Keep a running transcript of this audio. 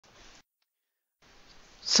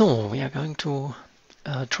So we are going to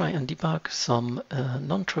try and debug some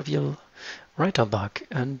non-trivial writer bug,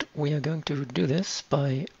 and we are going to do this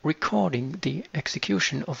by recording the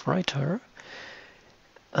execution of writer,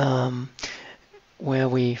 where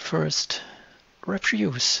we first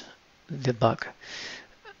reproduce the bug.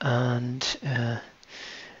 And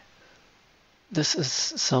this is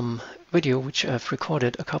some video which I've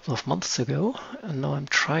recorded a couple of months ago, and now I'm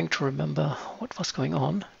trying to remember what was going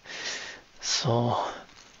on. So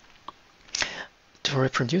to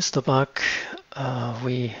reproduce the bug,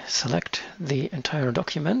 we select the entire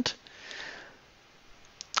document,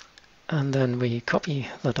 and then we copy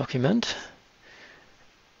the document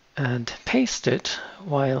and paste it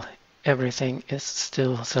while everything is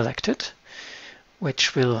still selected,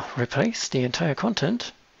 which will replace the entire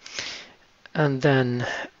content. And then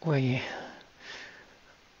we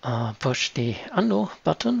push the undo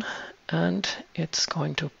button, and it's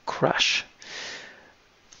going to crash.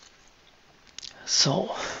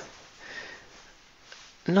 So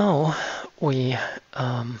now we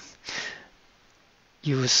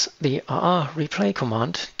use the RR replay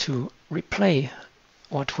command to replay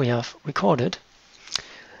what we have recorded,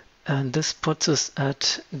 and this puts us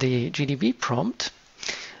at the GDB prompt.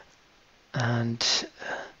 And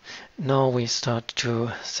now we start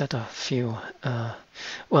to set a few,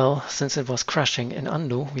 well, since it was crashing in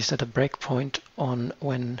undo, we set a breakpoint on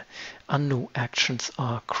when undo actions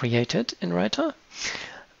are created in writer.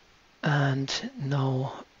 And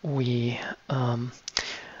now we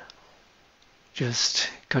just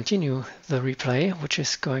continue the replay, which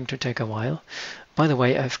is going to take a while. By the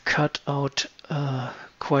way, I've cut out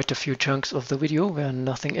quite a few chunks of the video where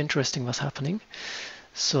nothing interesting was happening.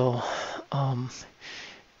 So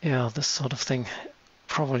yeah, this sort of thing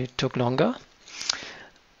probably took longer.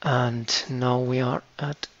 And now we are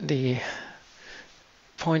at the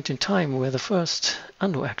point in time where the first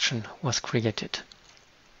undo action was created.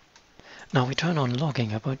 Now we turn on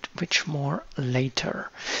logging, about which more later.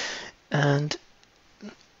 And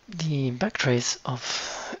the backtrace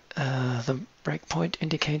of the breakpoint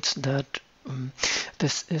indicates that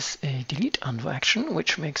this is a delete undo action,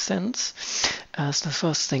 which makes sense, as the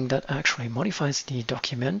first thing that actually modifies the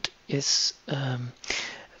document is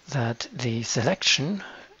that the selection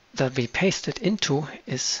that we pasted into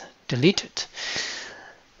is deleted.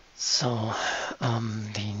 So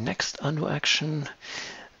the next undo action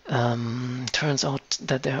turns out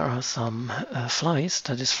that there are some flies,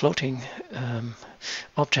 that is floating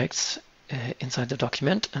objects inside the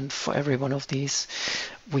document, and for every one of these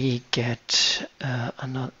we get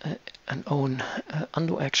an own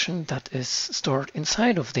undo action that is stored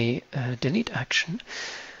inside of the delete action,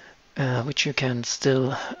 which you can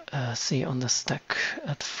still see on the stack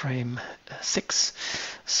at frame 6.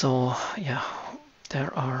 So yeah,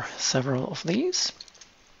 there are several of these,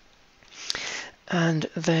 and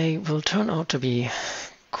they will turn out to be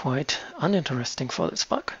quite uninteresting for this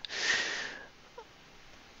bug.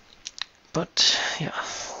 But yeah,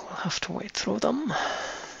 we'll have to wait through them.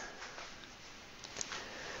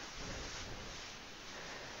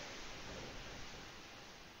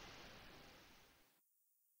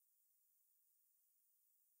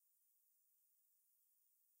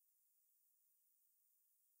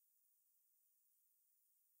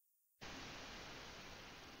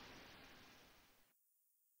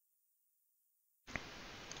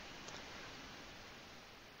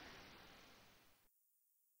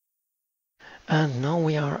 And now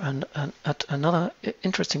we are at another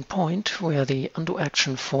interesting point where the undo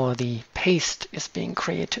action for the paste is being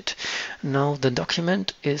created. Now the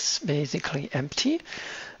document is basically empty,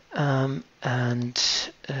 and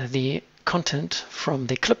the content from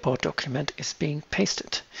the clipboard document is being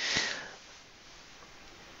pasted.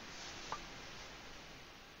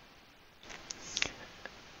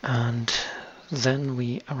 And then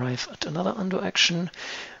we arrive at another undo action,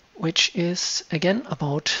 which is again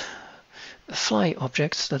about fly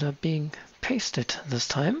objects that are being pasted this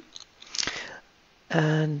time.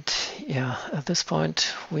 And yeah, at this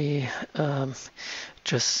point we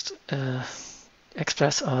just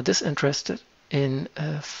express our disinterest in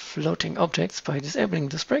floating objects by disabling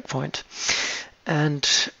this breakpoint. And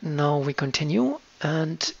now we continue,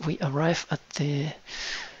 and we arrive at the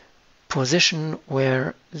position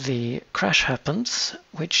where the crash happens,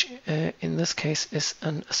 which in this case is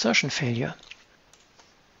an assertion failure.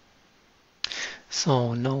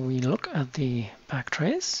 So now we look at the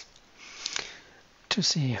backtrace to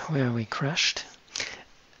see where we crashed.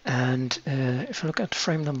 And if you look at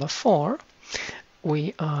frame number 4,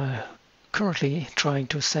 we are currently trying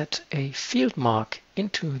to set a field mark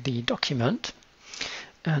into the document.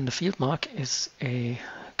 And the field mark is a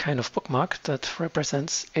kind of bookmark that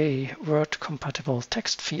represents a Word-compatible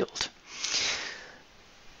text field.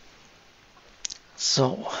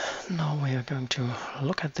 So now we are going to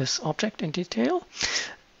look at this object in detail.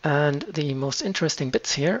 And the most interesting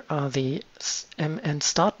bits here are the mn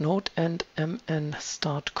start node and mn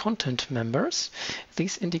start content members.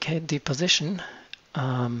 These indicate the position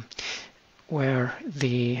where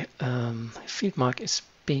the field mark is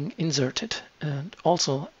being inserted, and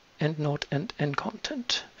also end node and end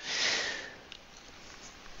content.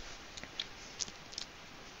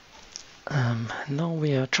 Now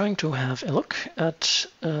we are trying to have a look at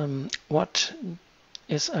what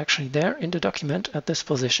is actually there in the document at this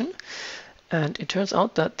position. And it turns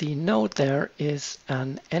out that the node there is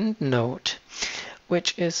an end node,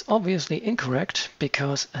 which is obviously incorrect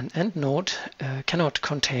because an end node cannot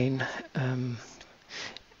contain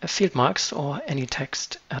field marks or any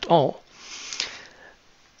text at all.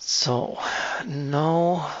 So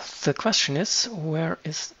now the question is, where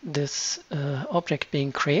is this object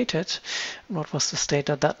being created? What was the state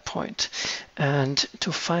at that point? And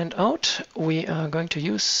to find out, we are going to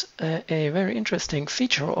use a very interesting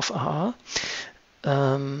feature of R,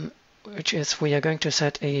 which is we are going to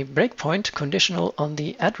set a breakpoint conditional on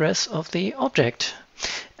the address of the object.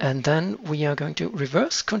 And then we are going to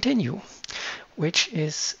reverse continue, which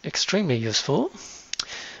is extremely useful.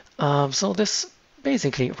 So this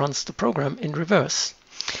basically runs the program in reverse.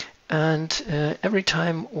 And every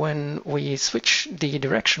time when we switch the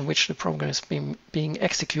direction which the program is being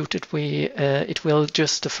executed, it will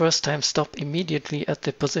just the first time stop immediately at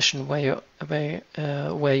the position where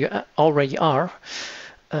you already are.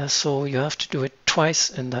 So you have to do it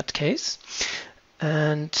twice in that case.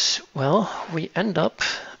 And well, we end up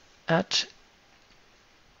at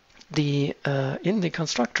the in the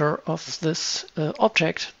constructor of this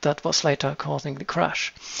object that was later causing the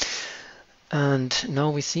crash. And now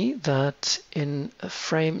we see that in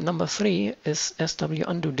frame number 3 is SW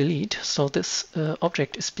undo delete. So this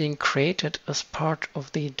object is being created as part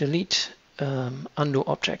of the delete undo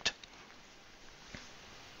object.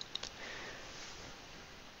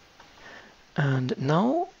 And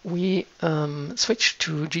now we switch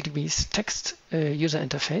to GDB's text user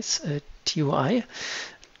interface, TUI,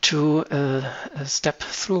 to step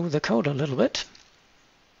through the code a little bit.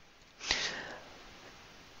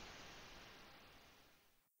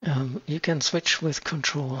 You can switch with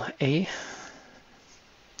Control A.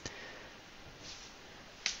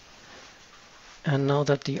 And now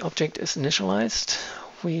that the object is initialized,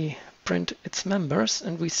 we print its members,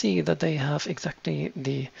 and we see that they have exactly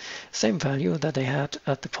the same value that they had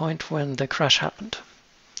at the point when the crash happened.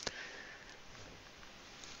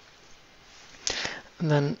 And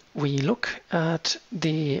then we look at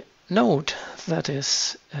the node that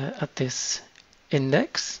is at this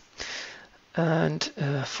index. And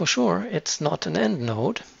for sure, it's not an end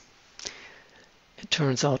node. It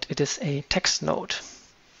turns out it is a text node.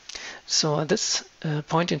 So at this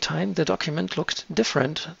point in time, the document looked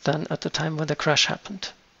different than at the time when the crash happened.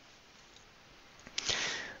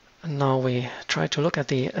 And now we try to look at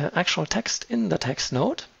the actual text in the text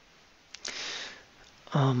node.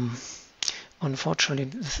 Unfortunately,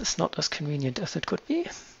 this is not as convenient as it could be.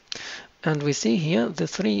 And we see here the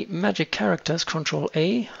 3 magic characters, Control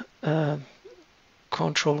A,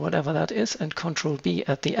 Control whatever that is, and Control B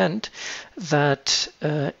at the end, that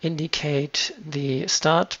indicate the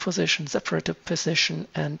start position, separator position,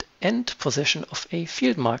 and end position of a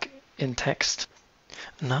field mark in text.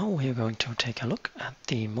 Now we are going to take a look at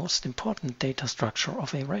the most important data structure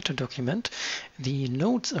of a writer document, the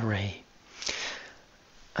nodes array.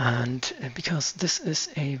 And because this is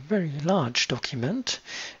a very large document,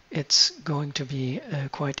 it's going to be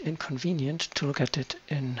quite inconvenient to look at it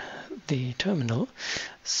in the terminal.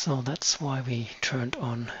 So that's why we turned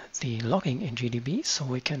on the logging in GDB. So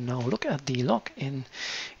we can now look at the log in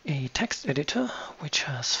a text editor, which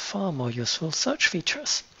has far more useful search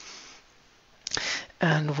features.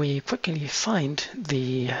 And we quickly find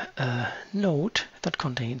the node that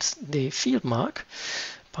contains the field mark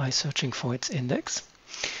by searching for its index.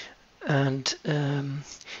 And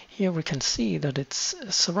here we can see that it's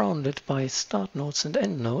surrounded by start nodes and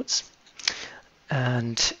end nodes.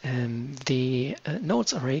 And the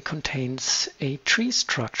nodes array contains a tree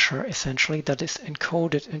structure, essentially, that is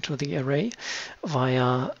encoded into the array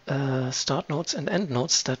via start nodes and end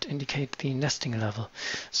nodes that indicate the nesting level.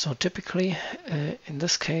 So typically, in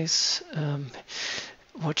this case,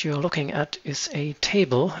 what you're looking at is a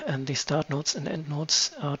table, and the start nodes and end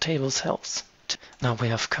nodes are table cells. Now we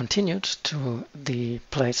have continued to the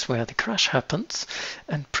place where the crash happens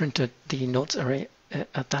and printed the nodes array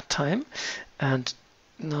at that time. And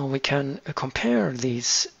now we can compare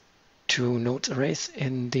these two nodes arrays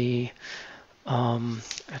in the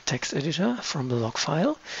text editor from the log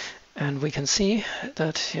file, and we can see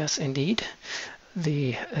that yes, indeed,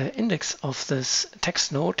 the index of this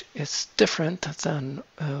text node is different than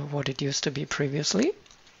what it used to be previously.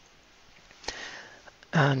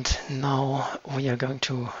 And now we are going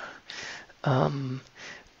to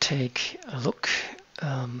take a look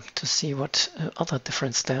to see what other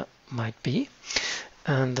difference there might be.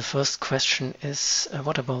 And the first question is,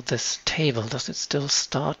 what about this table? Does it still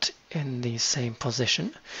start in the same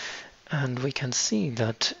position? And we can see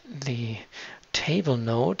that the table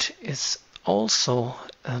node is also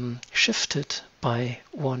shifted by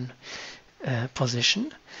one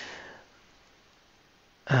position.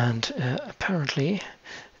 And apparently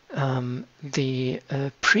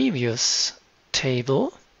the previous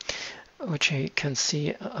table, which you can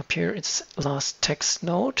see up here, its last text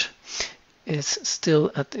node, is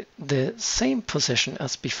still at the same position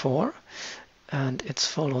as before, and it's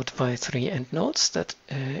followed by 3 endnodes that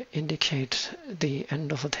indicate the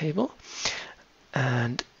end of a table.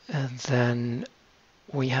 And then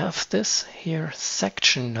we have this here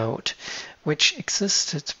section node, which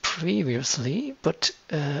existed previously, but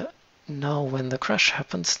now when the crash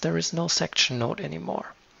happens, there is no section node anymore.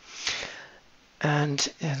 And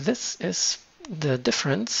this is the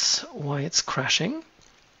difference why it's crashing.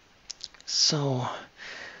 So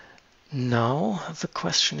now the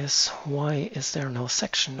question is, why is there no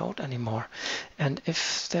section node anymore? And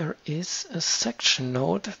if there is a section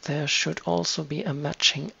node, there should also be a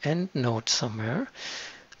matching end node somewhere.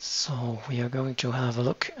 So we are going to have a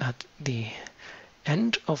look at the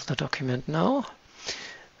end of the document now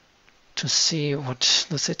to see what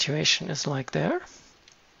the situation is like there.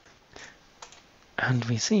 And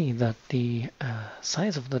we see that the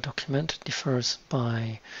size of the document differs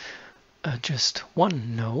by just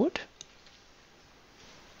one node.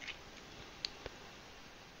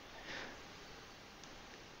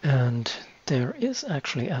 And there is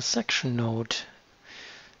actually a section node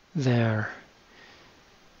there.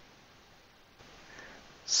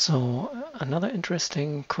 So another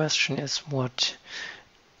interesting question is, what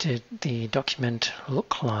did the document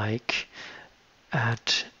look like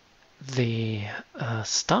at the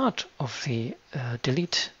start of the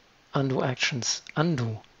delete undo actions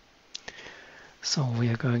undo? So we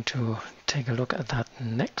are going to take a look at that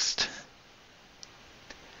next.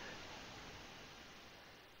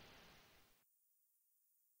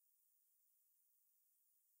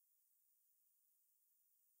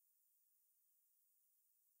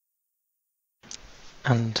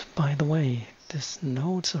 And by the way, this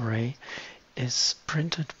nodes array is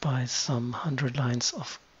printed by some 100 lines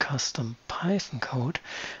of custom Python code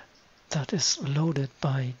that is loaded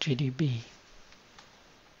by GDB.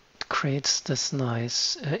 It creates this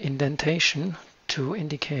nice indentation to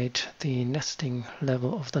indicate the nesting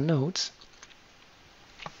level of the nodes.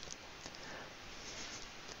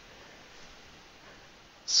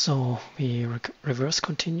 So we reverse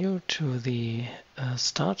continue to the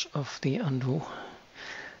start of the undo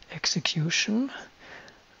execution,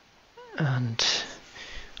 and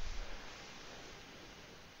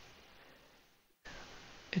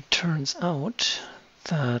it turns out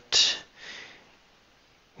that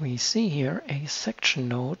we see here a section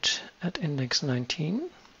node at index 19.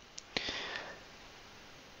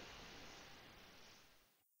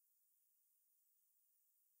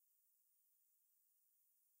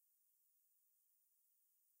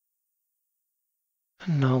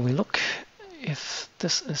 And now we look if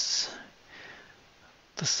this is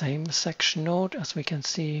the same section node as we can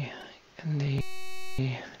see in the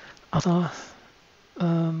other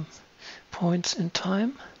points in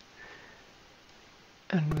time.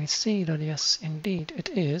 And we see that yes, indeed it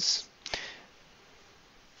is.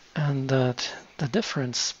 And that the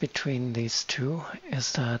difference between these two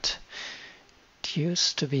is that it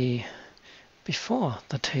used to be before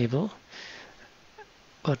the table,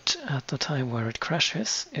 but at the time where it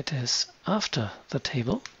crashes, it is after the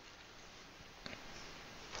table.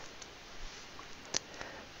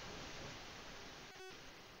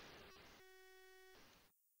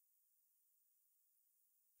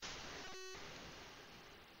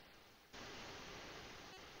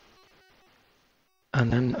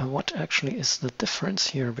 And then what actually is the difference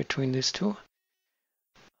here between these two?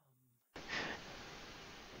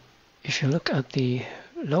 If you look at the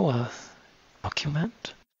lower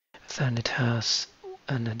document, then it has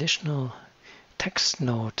an additional text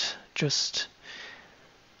node just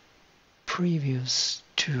previous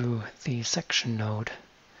to the section node.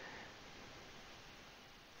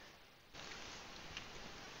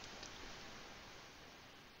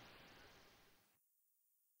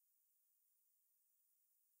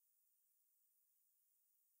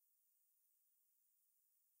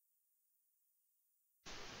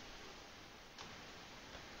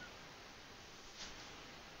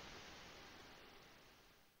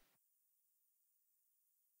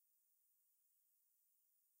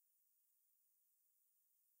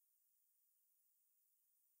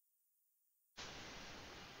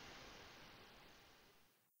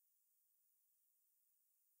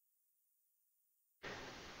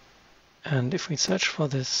 And if we search for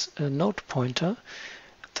this node pointer,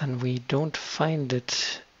 then we don't find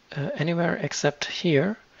it anywhere except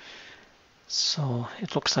here. So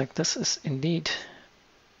it looks like this is indeed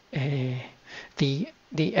the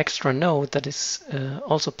extra node that is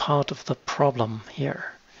also part of the problem here.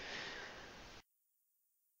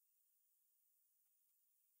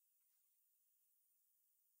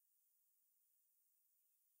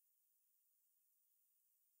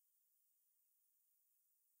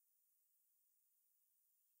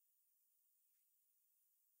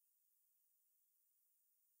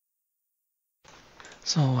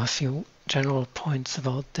 So a few general points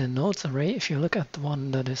about the nodes array. If you look at the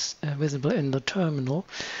one that is visible in the terminal,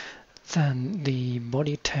 then the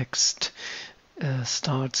body text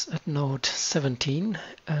starts at node 17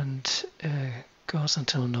 and goes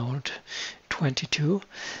until node 22.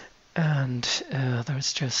 And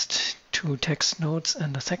there's just 2 text nodes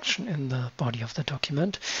and a section in the body of the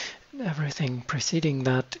document. Everything preceding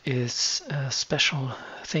that is special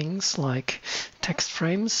things like text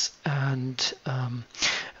frames, and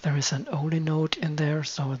there is an only node in there,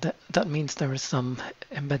 so that means there is some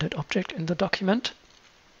embedded object in the document.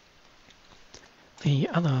 The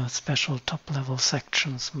other special top-level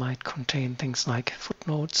sections might contain things like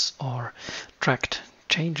footnotes or tracked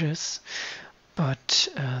changes, but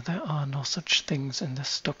there are no such things in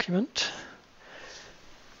this document.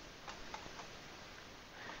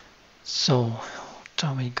 So what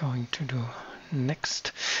are we going to do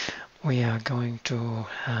next? We are going to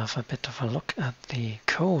have a bit of a look at the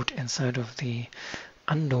code inside of the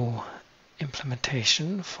undo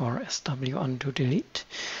implementation for SW undo delete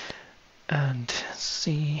and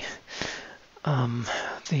see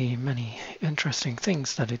the many interesting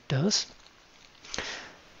things that it does.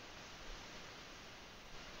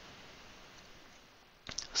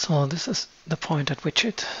 So this is the point at which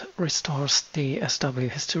it restores the SW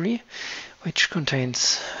history, which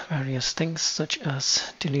contains various things such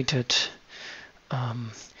as deleted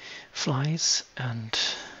flies and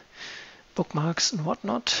bookmarks and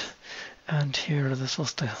whatnot. And here this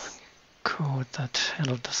was the code that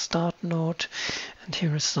handled the start node, and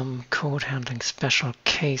here is some code handling special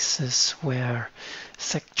cases where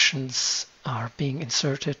sections are being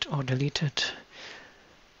inserted or deleted.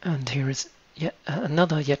 And here is yet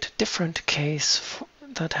another yet different case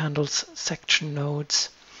that handles section nodes.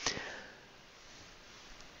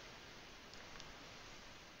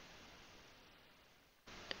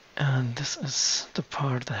 And this is the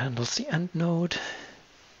part that handles the end node.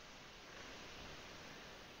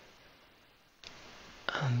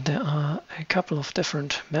 And there are a couple of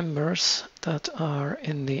different members that are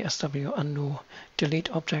in the SW undo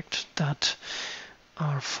delete object that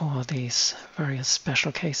are for these various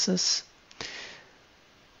special cases.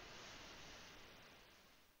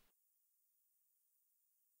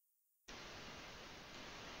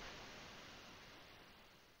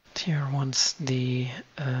 Here, once the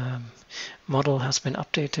model has been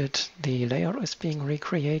updated, the layout is being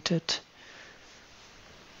recreated.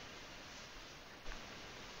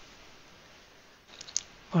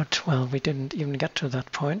 But, well, we didn't even get to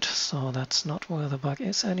that point, so that's not where the bug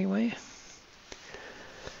is anyway.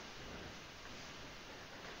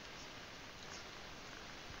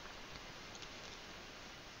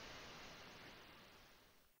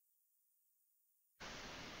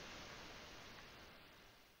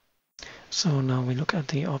 So now we look at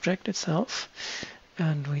the object itself,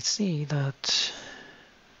 and we see that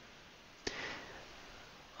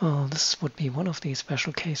this would be one of these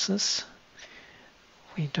special cases.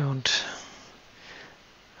 We don't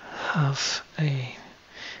have a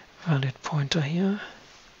valid pointer here.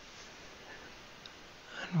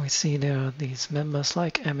 And we see there are these members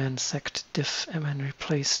like mn sect diff, mn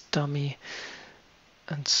replace dummy,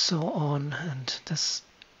 and so on, and this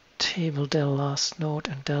table del last node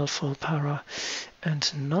and del full para,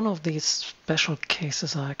 and none of these special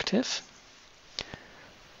cases are active.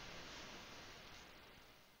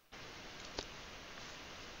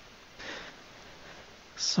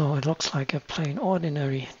 So it looks like a plain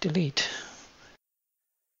ordinary delete.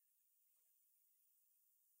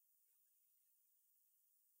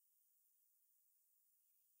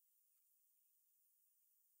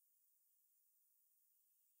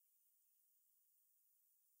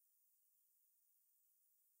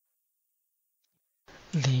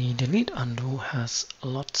 The delete undo has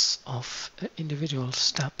lots of individual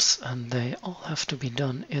steps, and they all have to be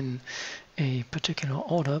done in a particular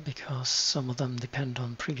order because some of them depend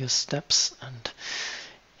on previous steps, and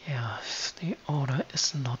yeah, if the order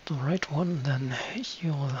is not the right one, then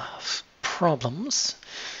you will have problems.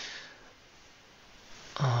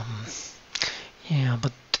 Yeah,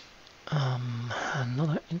 but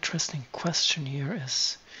Another interesting question here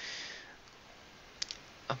is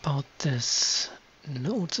about this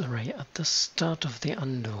nodes array at the start of the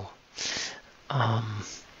undo.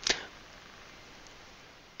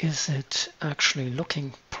 Is it actually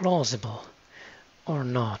looking plausible or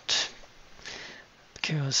not?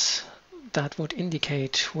 Because that would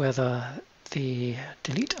indicate whether the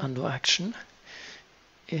delete undo action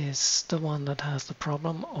is the one that has the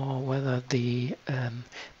problem, or whether the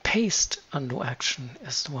paste undo action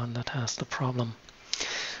is the one that has the problem.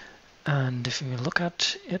 And if you look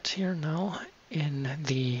at it here now in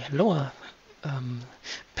the lower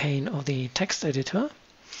pane of the text editor,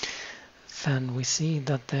 then we see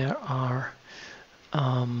that there are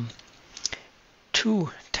two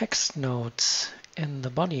text nodes in the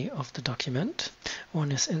body of the document.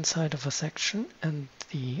 One is inside of a section and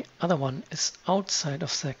the other one is outside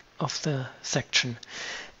of the section.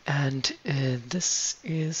 And this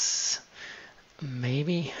is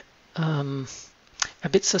maybe a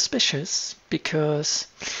bit suspicious, because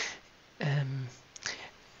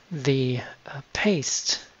the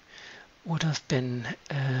paste would have been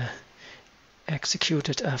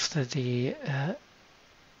executed after the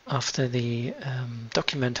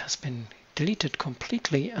document has been deleted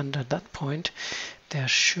completely, and at that point there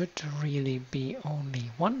should really be only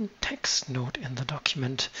one text node in the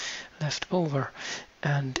document left over.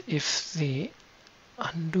 And if the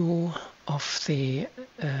undo of the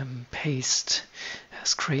paste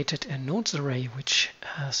has created a nodes array which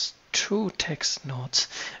has two text nodes,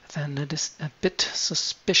 then it is a bit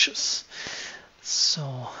suspicious.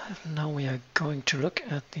 So now we are going to look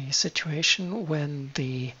at the situation when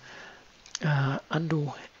the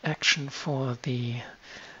undo action for the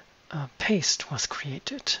paste was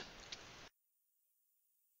created.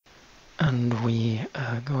 And we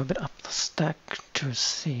go a bit up the stack to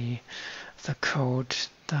see the code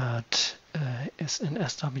that is in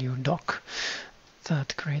swdoc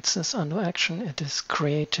that creates this undo action. It is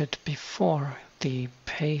created before the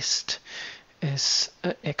paste is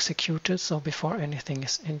executed, so before anything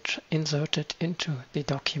is inserted into the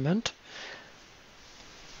document.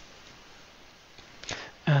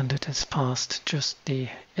 And it is past just the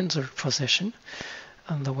insert position.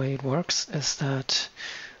 And the way it works is that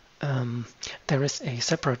there is a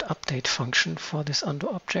separate update function for this undo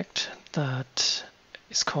object that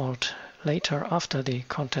is called later after the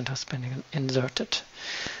content has been inserted.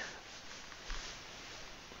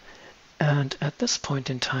 And at this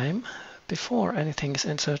point in time, before anything is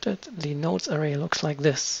inserted, the nodes array looks like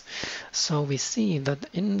this. So we see that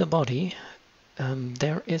in the body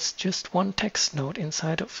there is just one text node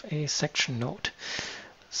inside of a section node.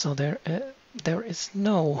 So there is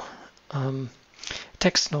no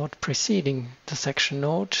text node preceding the section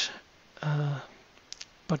node,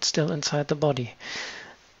 but still inside the body.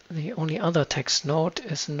 The only other text node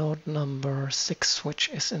is node number 6, which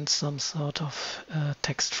is in some sort of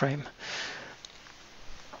text frame.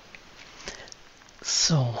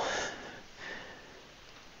 So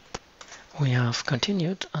we have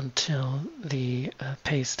continued until the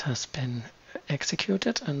paste has been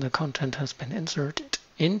executed and the content has been inserted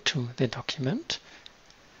into the document.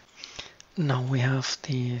 Now we have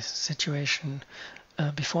the situation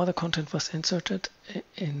before the content was inserted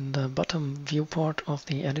in the bottom viewport of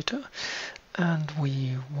the editor, and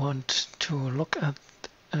we want to look at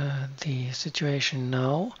the situation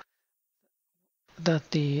now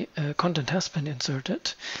that the content has been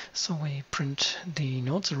inserted. So we print the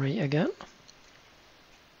nodes array again.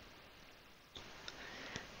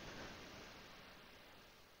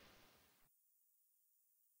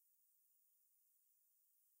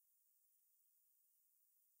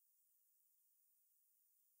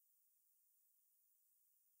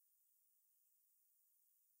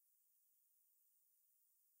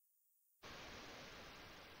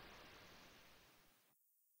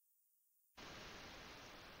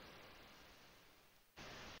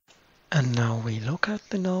 And now we look at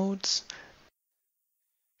the nodes.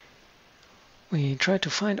 We try to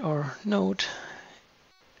find our node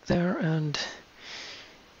there, and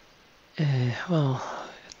well,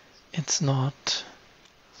 it's not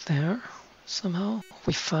there somehow.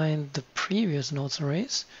 We find the previous nodes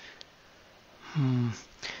arrays.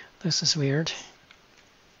 This is weird.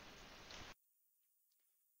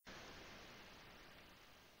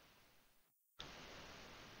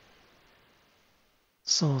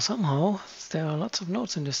 So somehow there are lots of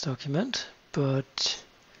nodes in this document, but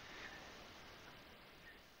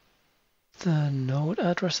the node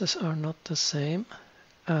addresses are not the same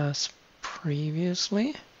as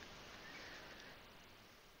previously.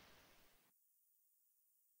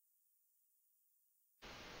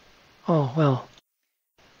 Oh, well,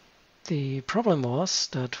 the problem was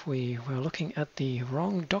that we were looking at the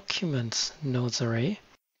wrong documents nodes array.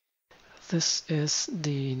 This is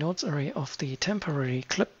the nodes array of the temporary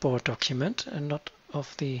clipboard document and not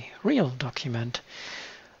of the real document.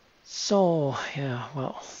 So, yeah,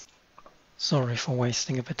 well, sorry for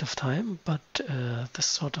wasting a bit of time, but this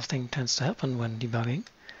sort of thing tends to happen when debugging.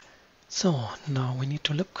 So now we need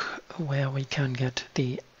to look where we can get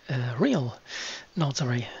the real nodes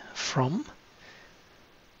array from.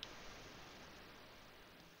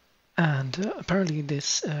 And apparently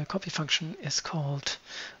this copy function is called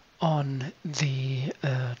on the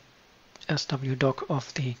swdoc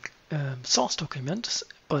of the source document,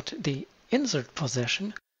 but the insert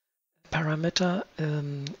possession parameter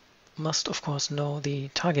must of course know the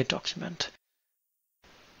target document.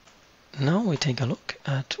 Now we take a look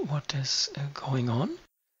at what is going on.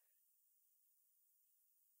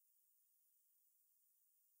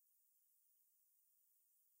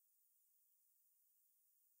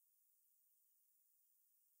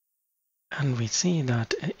 And we see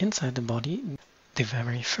that inside the body, the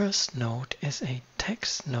very first node is a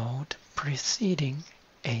text node preceding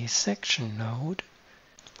a section node.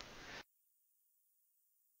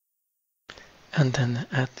 And then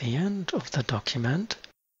at the end of the document,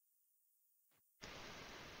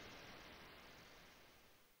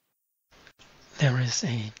 there is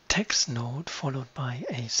a text node followed by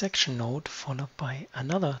a section node followed by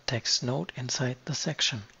another text node inside the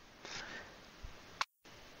section.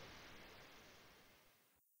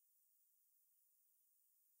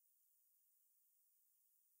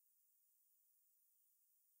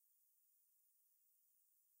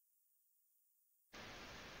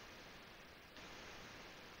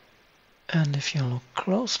 And if you look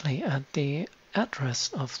closely at the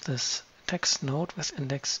address of this text node with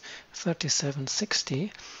index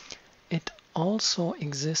 3760, it also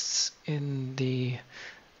exists in the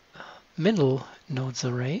middle nodes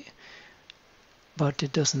array, but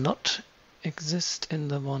it does not exist in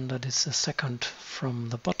the one that is the second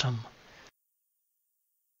from the bottom.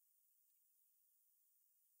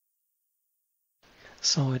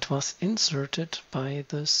 So it was inserted by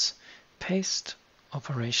this paste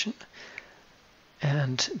operation,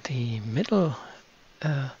 and the middle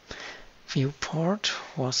viewport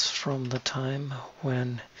was from the time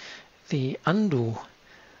when the undo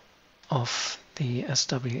of the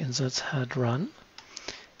SW inserts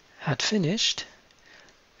had finished,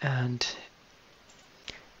 and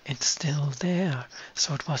it's still there.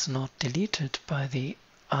 So it was not deleted by the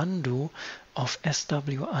undo of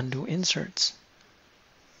SW undo inserts.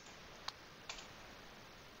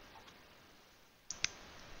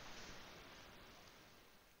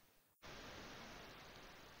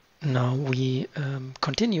 Now we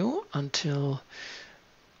continue until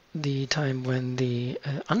the time when the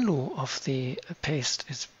undo of the paste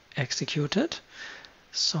is executed,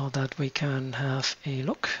 so that we can have a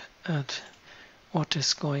look at what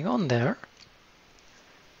is going on there.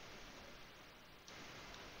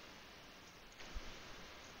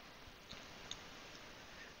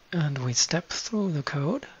 And we step through the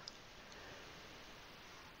code.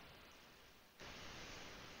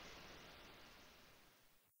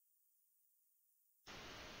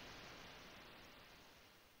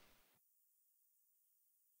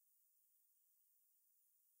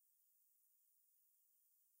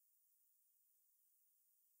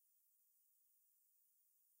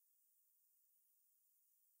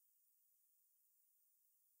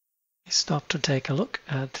 Stop to take a look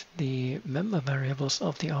at the member variables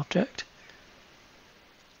of the object.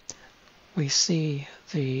 We see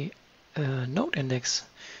the node index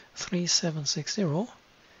 3760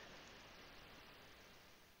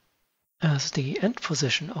 as the end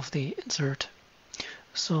position of the insert.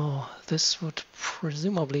 So this would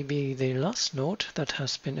presumably be the last node that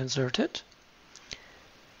has been inserted.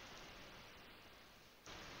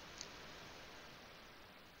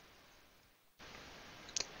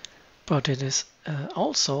 But it is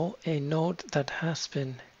also a node that has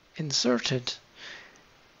been inserted.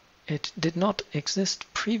 It did not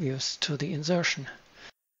exist previous to the insertion.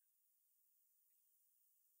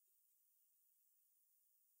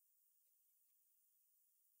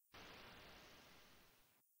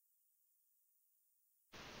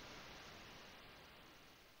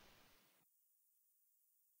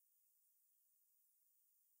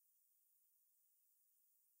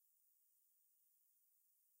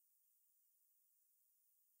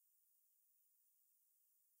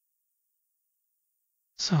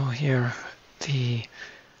 So here the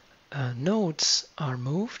nodes are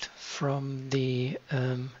moved from the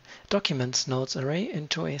documents nodes array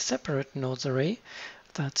into a separate nodes array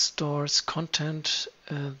that stores content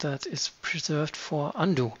that is preserved for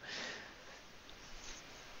undo.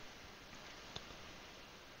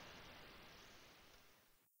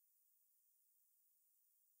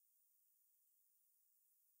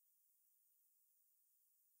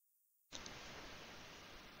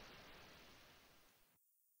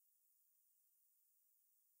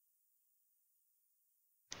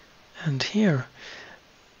 And here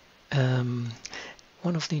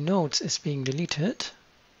one of the nodes is being deleted.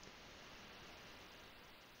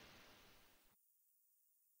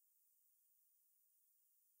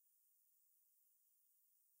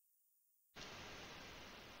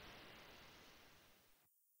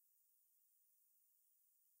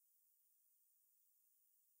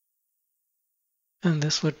 And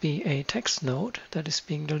this would be a text node that is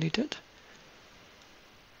being deleted.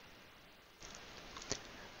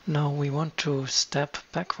 Now we want to step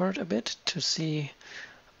backward a bit to see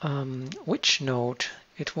which node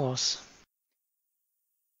it was.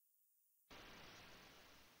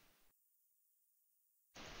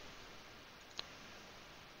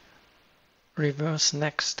 Reverse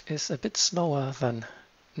next is a bit slower than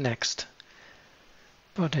next,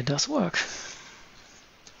 but it does work.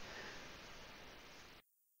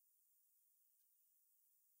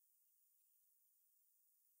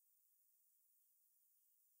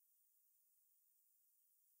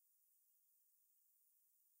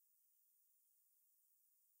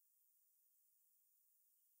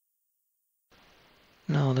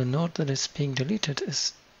 Now the node that is being deleted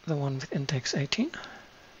is the one with index 18.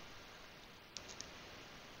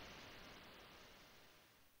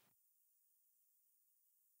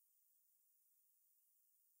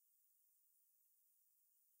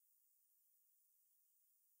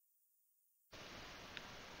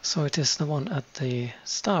 So it is the one at the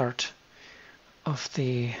start of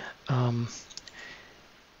the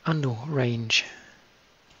undo range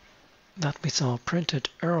that we saw printed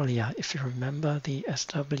earlier. If you remember the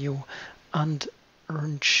SW and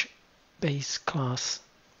range base class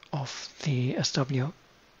of the SW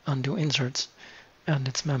undo inserts and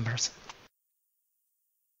its members.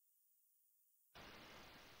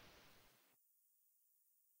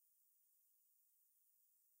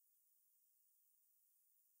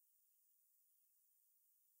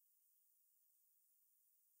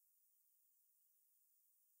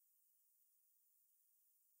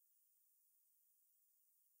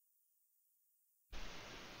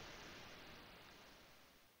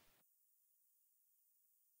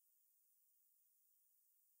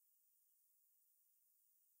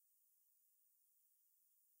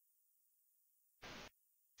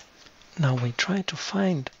 Now we try to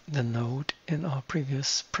find the node in our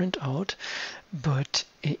previous printout, but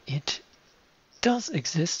it does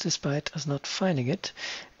exist despite us not finding it,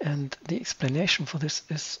 and the explanation for this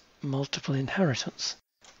is multiple inheritance.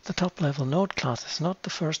 The top-level node class is not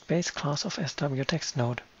the first base class of SW text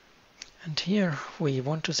node. And here we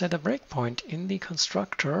want to set a breakpoint in the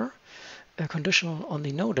constructor, a conditional on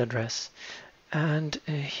the node address, and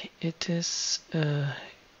it is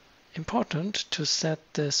important to set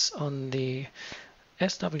this on the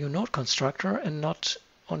SW node constructor and not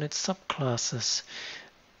on its subclasses,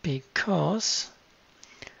 because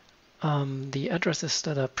the addresses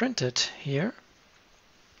that are printed here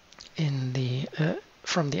in the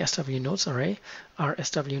from the SW nodes array are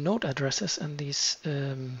SW node addresses, and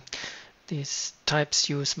these types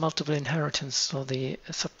use multiple inheritance, so the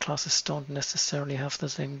subclasses don't necessarily have the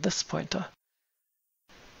same this pointer.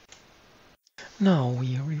 Now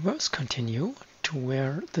we reverse continue to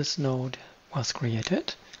where this node was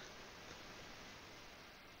created.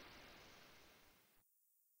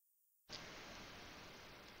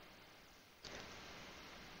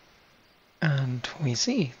 And we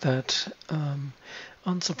see that,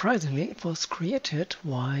 unsurprisingly, it was created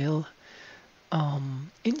while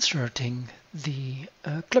inserting the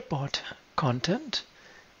clipboard content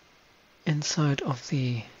inside of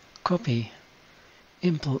the copy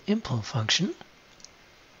impl function.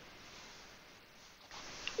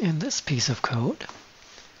 In this piece of code,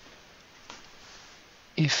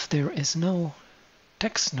 if there is no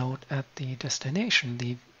text node at the destination,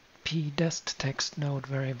 the pdest text node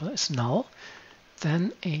variable is null,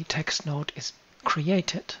 then a text node is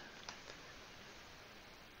created.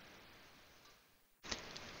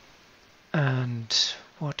 And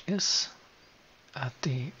what is at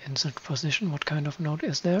the insert position? What kind of node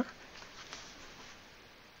is there?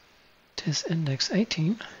 It is index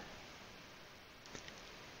 18.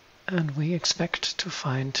 And we expect to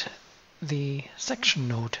find the section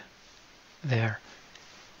node there.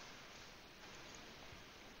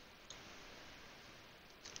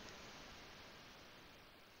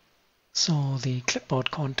 So the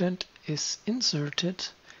clipboard content is inserted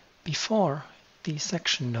before the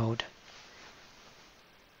section node.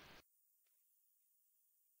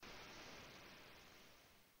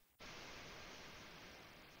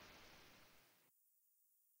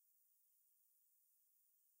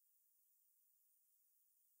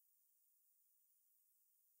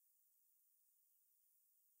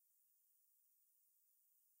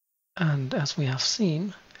 And as we have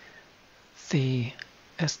seen, the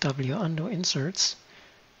SW undo inserts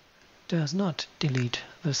does not delete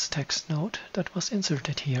this text node that was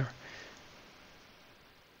inserted here.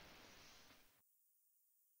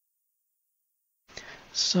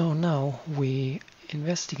 So now we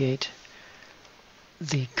investigate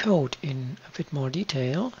the code in a bit more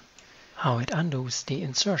detail, how it undoes the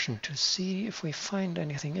insertion, to see if we find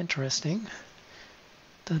anything interesting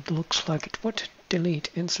that looks like it would delete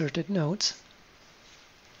inserted nodes.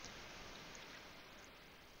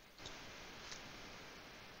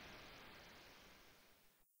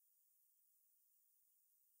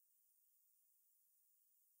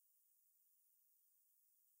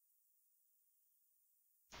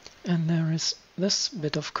 And there is this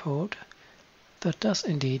bit of code that does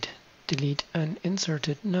indeed delete an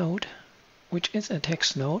inserted node, which is a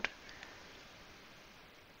text node.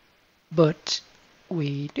 But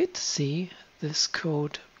we did see this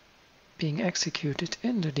code being executed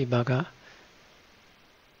in the debugger,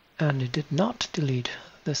 and it did not delete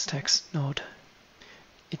this text node.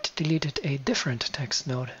 It deleted a different text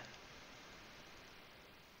node.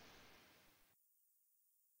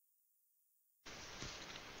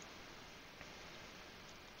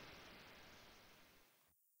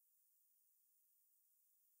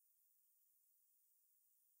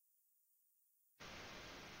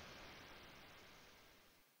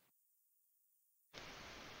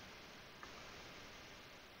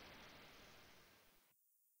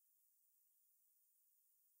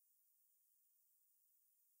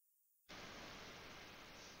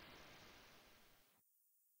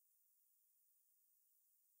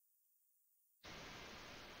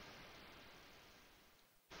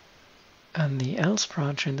 And the else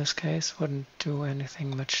branch in this case wouldn't do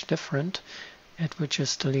anything much different. It would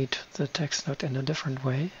just delete the text node in a different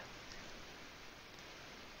way.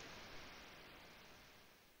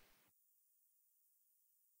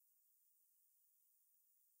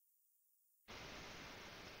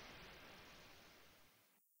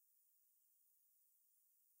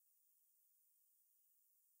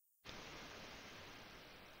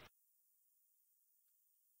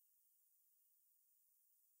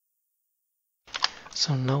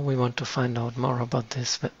 So now we want to find out more about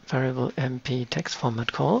this variable mp text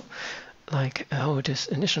format call, like how it is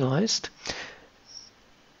initialized.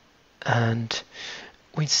 And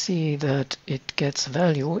we see that it gets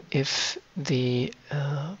value if the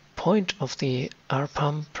point of the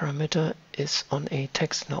rpam parameter is on a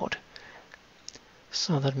text node.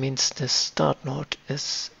 So that means this start node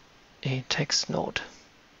is a text node,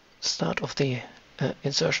 start of the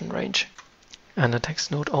insertion range. And a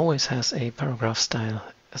text node always has a paragraph style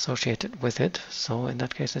associated with it, so in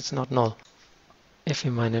that case it's not null if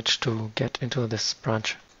you manage to get into this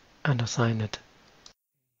branch and assign it.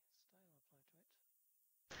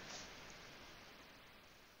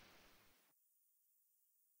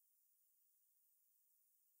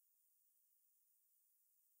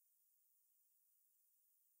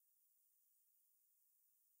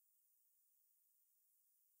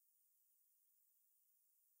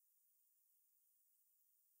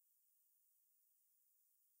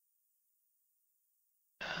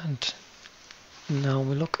 And now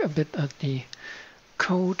we look a bit at the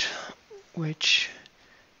code which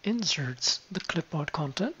inserts the clipboard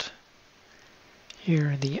content.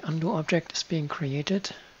 Here the undo object is being created.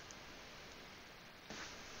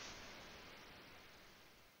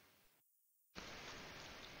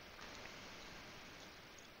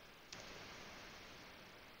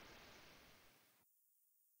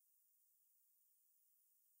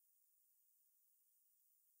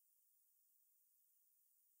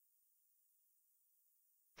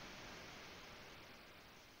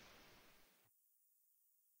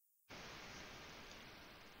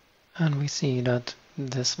 And we see that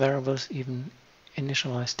this variable is even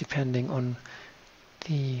initialized depending on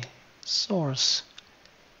the source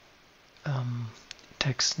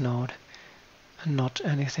text node and not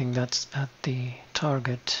anything that's at the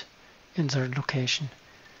target insert location.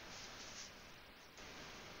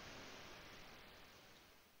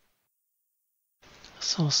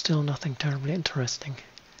 So still nothing terribly interesting.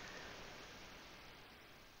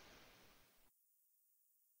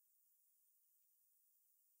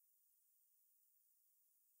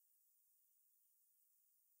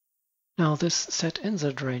 Now this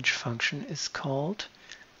setInsertRange function is called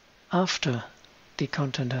after the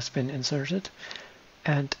content has been inserted,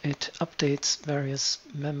 and it updates various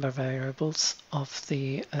member variables of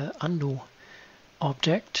the undo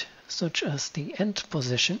object, such as the end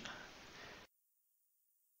position,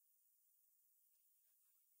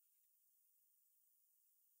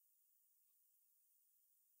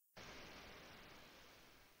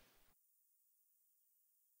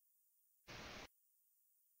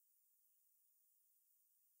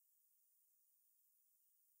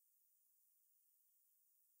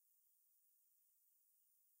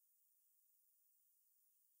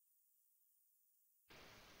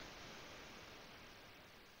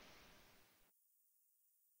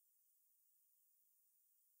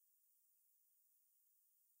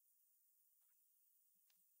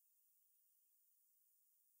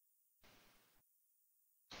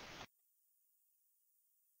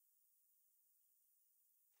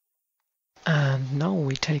 And now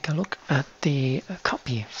we take a look at the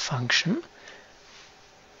copy function.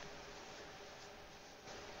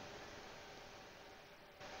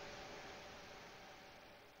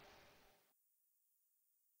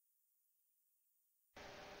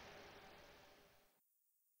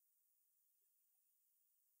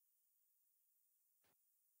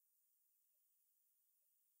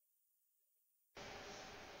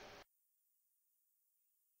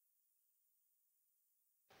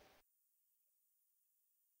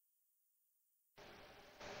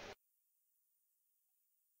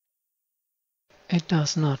 It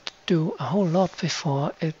does not do a whole lot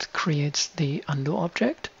before it creates the undo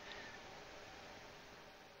object.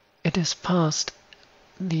 It is passed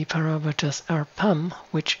the parameters rpam,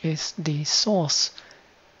 which is the source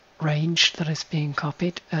range that is being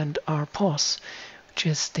copied, and rpos, which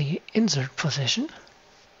is the insert position.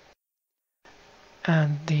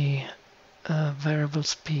 And the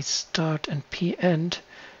variables pStart and pEnd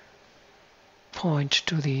point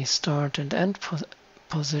to the start and end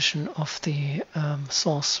position of the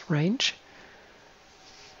source range.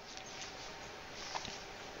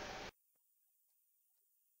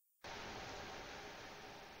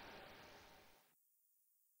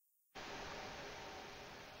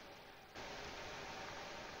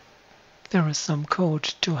 There is some code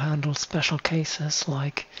to handle special cases,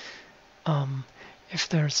 like if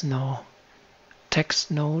there's no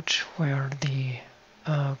text node where the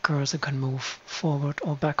cursor can move forward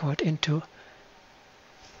or backward into.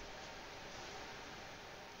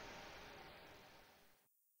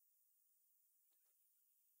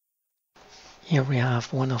 Here we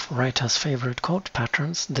have one of writer's favorite code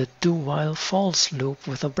patterns, the do-while-false loop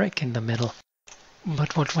with a break in the middle.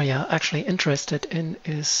 But what we are actually interested in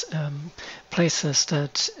is places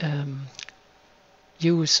that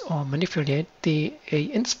use or manipulate the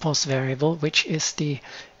inspos variable, which is the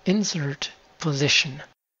insert position.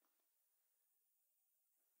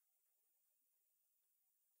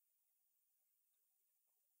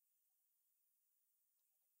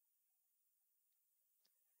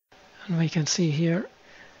 And we can see here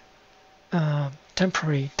a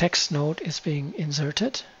temporary text node is being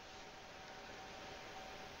inserted.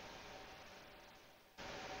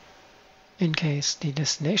 In case the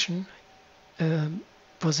destination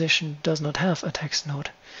position does not have a text node,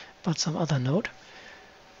 but some other node.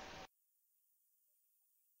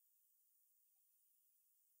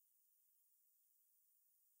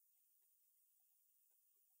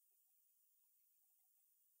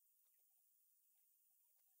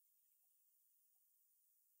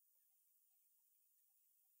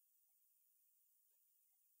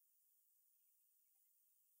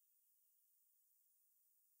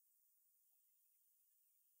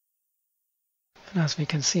 And as we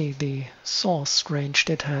can see, the source range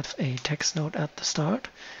did have a text node at the start,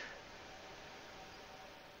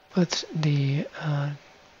 but the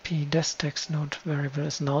pDesText node variable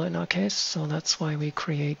is null in our case, so that's why we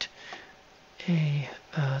create a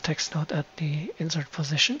text node at the insert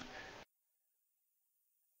position.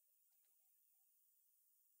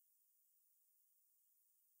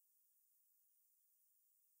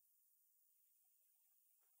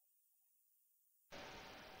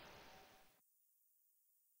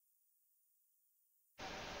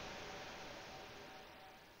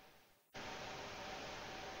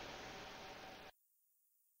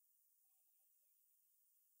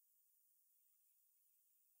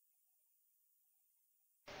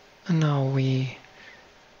 And now we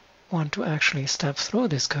want to actually step through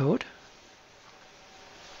this code.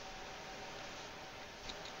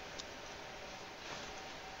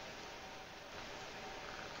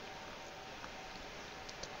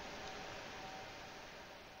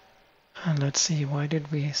 And let's see, why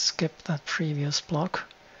did we skip that previous block?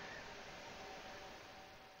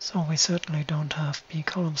 So we certainly don't have p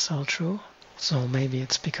column cell true. So maybe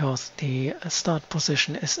it's because the start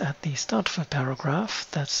position is at the start of a paragraph.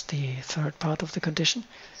 That's the third part of the condition.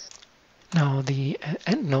 Now the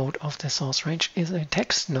end node of the source range is a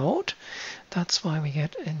text node. That's why we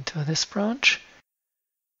get into this branch.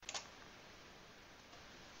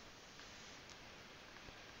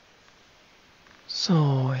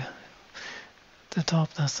 So the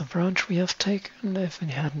top, that's the branch we have taken. If we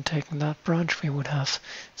hadn't taken that branch, we would have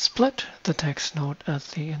split the text node at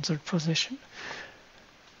the insert position,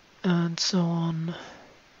 and so on.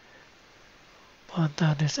 But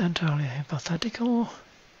that is entirely hypothetical.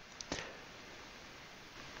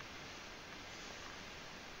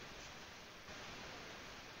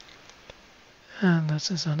 And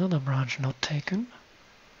this is another branch not taken.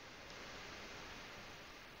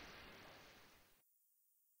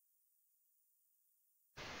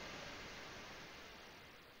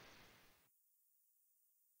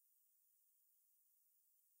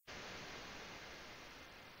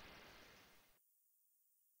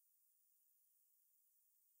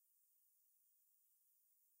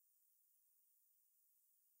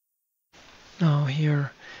 Now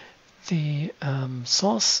here the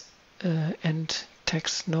source end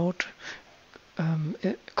text node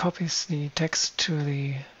it copies the text to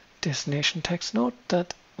the destination text node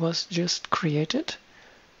that was just created.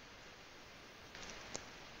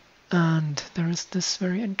 And there is this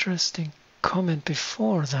very interesting comment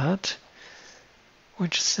before that,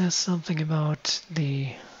 which says something about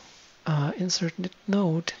the inserted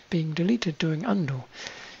node being deleted during undo,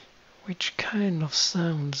 which kind of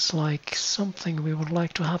sounds like something we would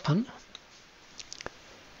like to happen.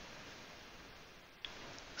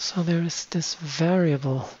 So there is this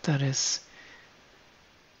variable that is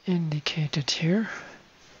indicated here,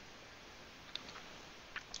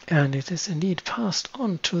 and it is indeed passed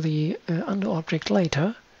on to the undo object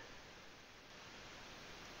later.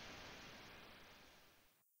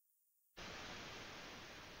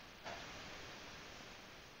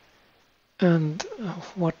 And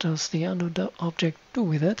what does the undo object do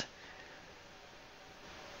with it?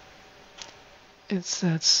 It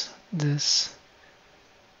sets this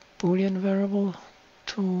Boolean variable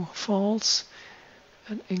to false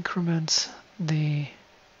and increments the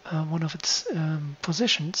one of its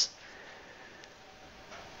positions,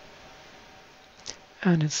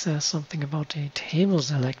 and it says something about a table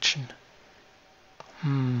selection.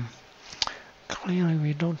 Clearly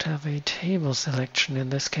we don't have a table selection in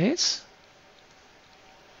this case.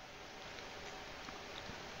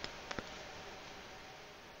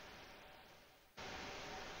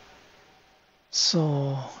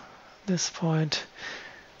 So at this point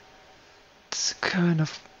it's kind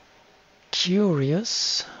of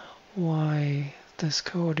curious why this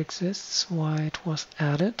code exists, why it was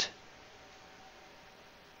added.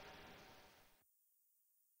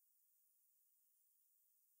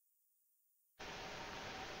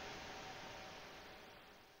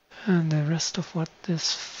 And the rest of what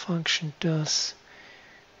this function does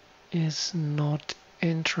is not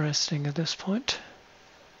interesting at this point.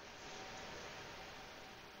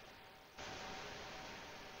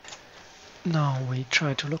 Now we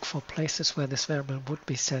try to look for places where this variable would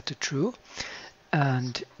be set to true.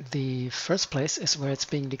 And the first place is where it's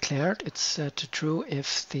being declared. It's set to true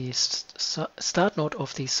if the start node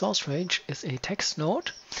of the source range is a text node,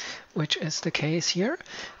 which is the case here.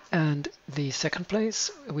 And the second place,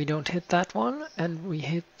 we don't hit that one, and we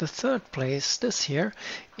hit the third place, this here,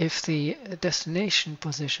 if the destination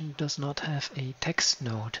position does not have a text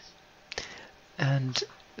node. And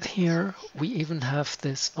here we even have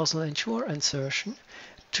this also ensure insertion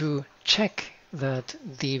to check that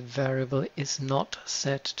the variable is not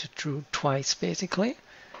set to true twice, basically.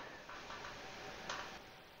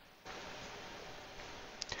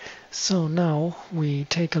 So now we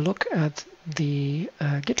take a look at the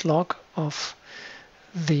git log of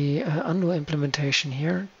the undo implementation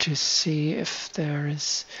here to see if there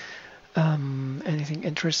is anything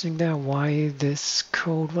interesting there, why this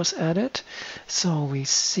code was added. So we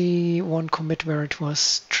see one commit where it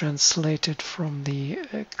was translated from the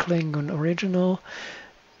Klingon original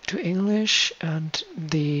to English, and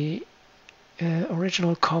the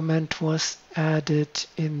original comment was added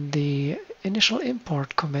in the initial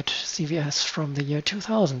import commit CVS from the year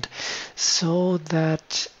 2000. So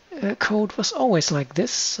that code was always like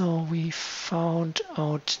this, so we found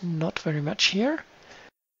out not very much here.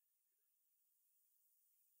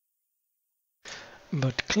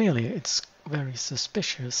 But clearly it's very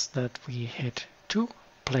suspicious that we hit two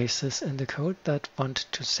places in the code that want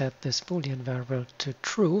to set this Boolean variable to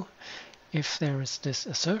true if there is this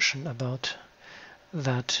assertion about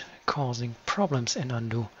that causing problems in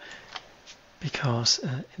undo. Because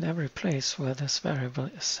in every place where this variable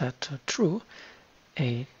is set to true,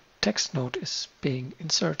 a text node is being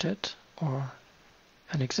inserted, or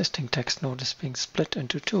an existing text node is being split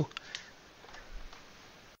into two.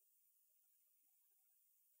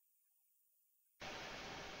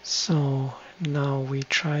 So now we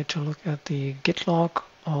try to look at the git log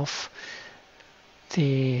of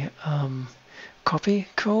the copy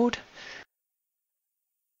code.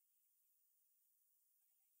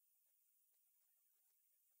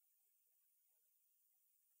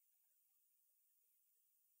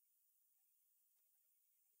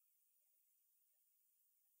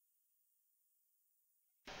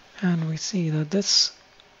 And we see that this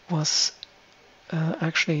was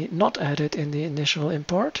actually not added in the initial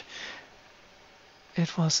import.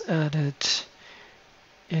 It was added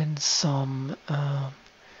in some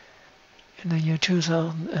in the year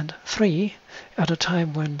 2003, at a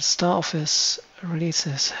time when StarOffice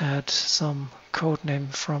releases had some code name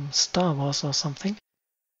from Star Wars or something.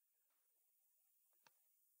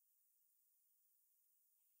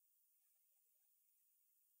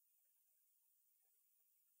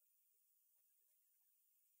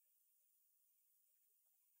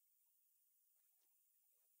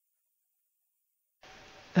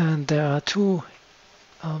 And there are two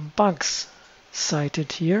bugs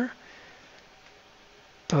cited here,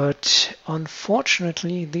 but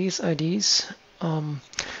unfortunately these IDs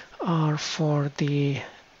are for the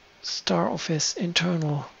StarOffice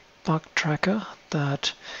internal bug tracker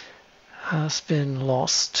that has been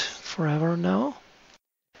lost forever now.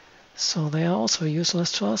 So they are also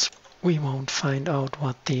useless to us. We won't find out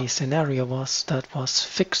what the scenario was that was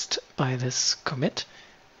fixed by this commit.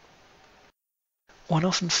 One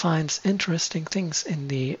often finds interesting things in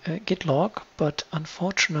the Git log, but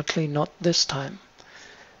unfortunately not this time.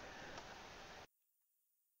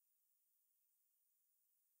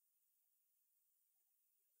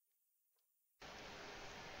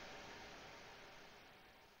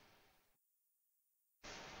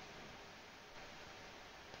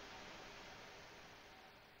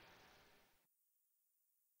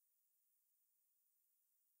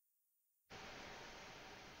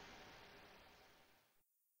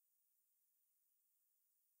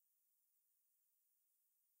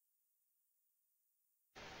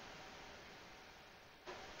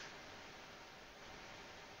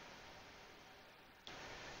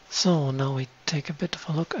 So now we take a bit of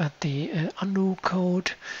a look at the undo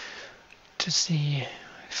code to see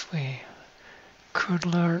if we could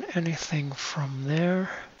learn anything from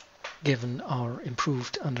there, given our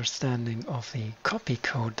improved understanding of the copy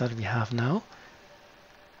code that we have now.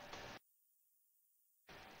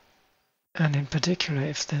 And in particular,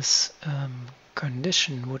 if this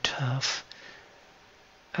condition would have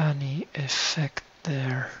any effect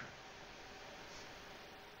there.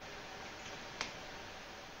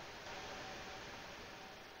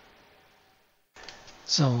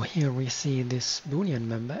 So here we see this Boolean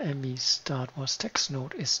member mb start was text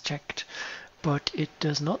node is checked, but it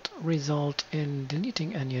does not result in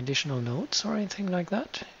deleting any additional nodes or anything like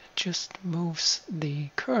that. It just moves the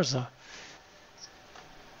cursor.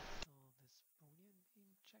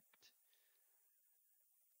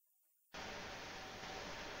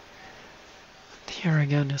 Here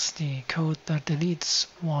again is the code that deletes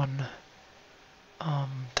one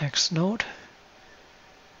text node.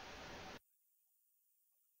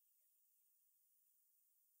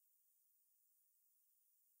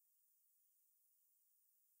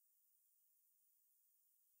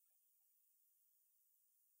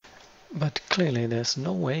 But clearly there's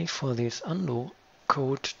no way for this undo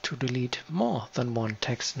code to delete more than one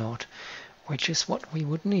text node, which is what we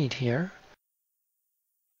would need here.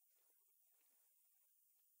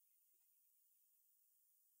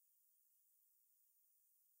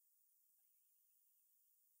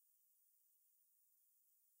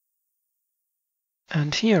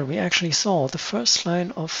 And here we actually saw the first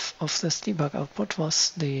line of this debug output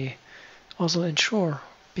was the also ensure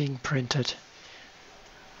being printed.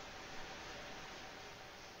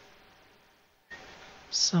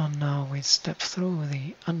 So now we step through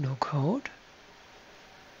the undo code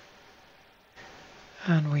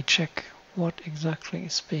and we check what exactly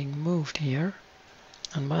is being moved here.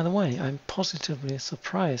 And by the way, I'm positively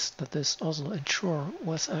surprised that this also ensure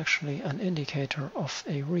was actually an indicator of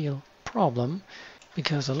a real problem,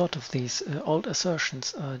 because a lot of these old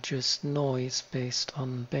assertions are just noise based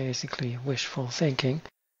on basically wishful thinking.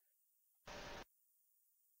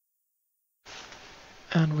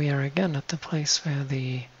 And we are again at the place where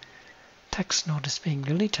the text node is being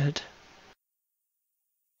deleted.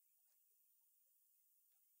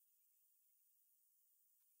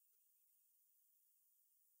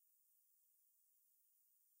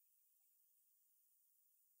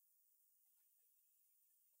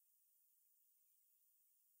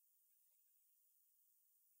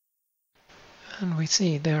 And we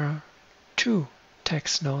see there are two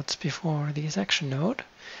text nodes before the action node.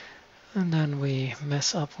 And then we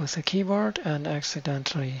mess up with the keyboard and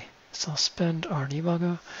accidentally suspend our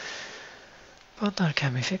debugger. But that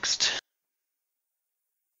can be fixed.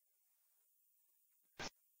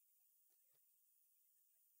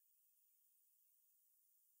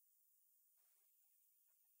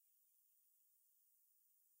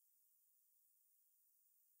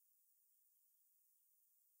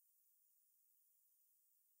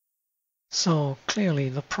 So clearly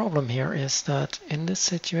the problem here is that in this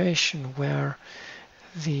situation where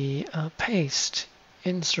the paste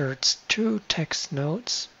inserts two text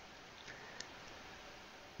nodes,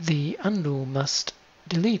 the undo must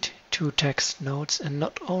delete two text nodes and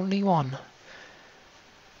not only one.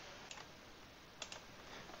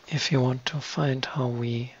 If you want to find how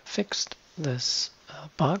we fixed this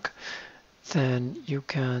bug, then you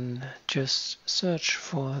can just search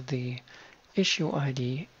for the issue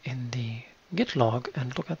ID in the Git log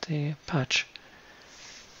and look at the patch.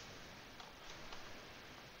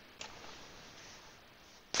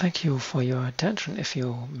 Thank you for your attention if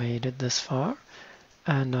you made it this far,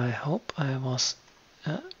 and I hope I was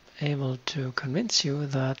able to convince you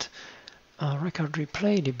that record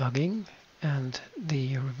replay debugging and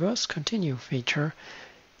the reverse continue feature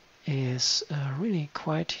is really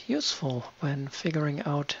quite useful when figuring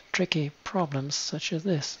out tricky problems such as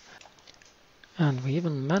this. And we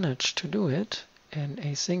even managed to do it in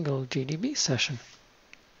a single GDB session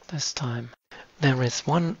this time. There is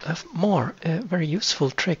one more very useful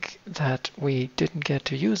trick that we didn't get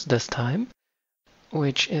to use this time,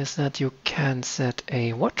 which is that you can set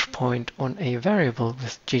a watch point on a variable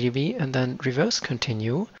with GDB and then reverse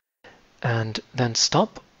continue, and then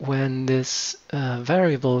stop when this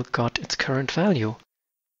variable got its current value.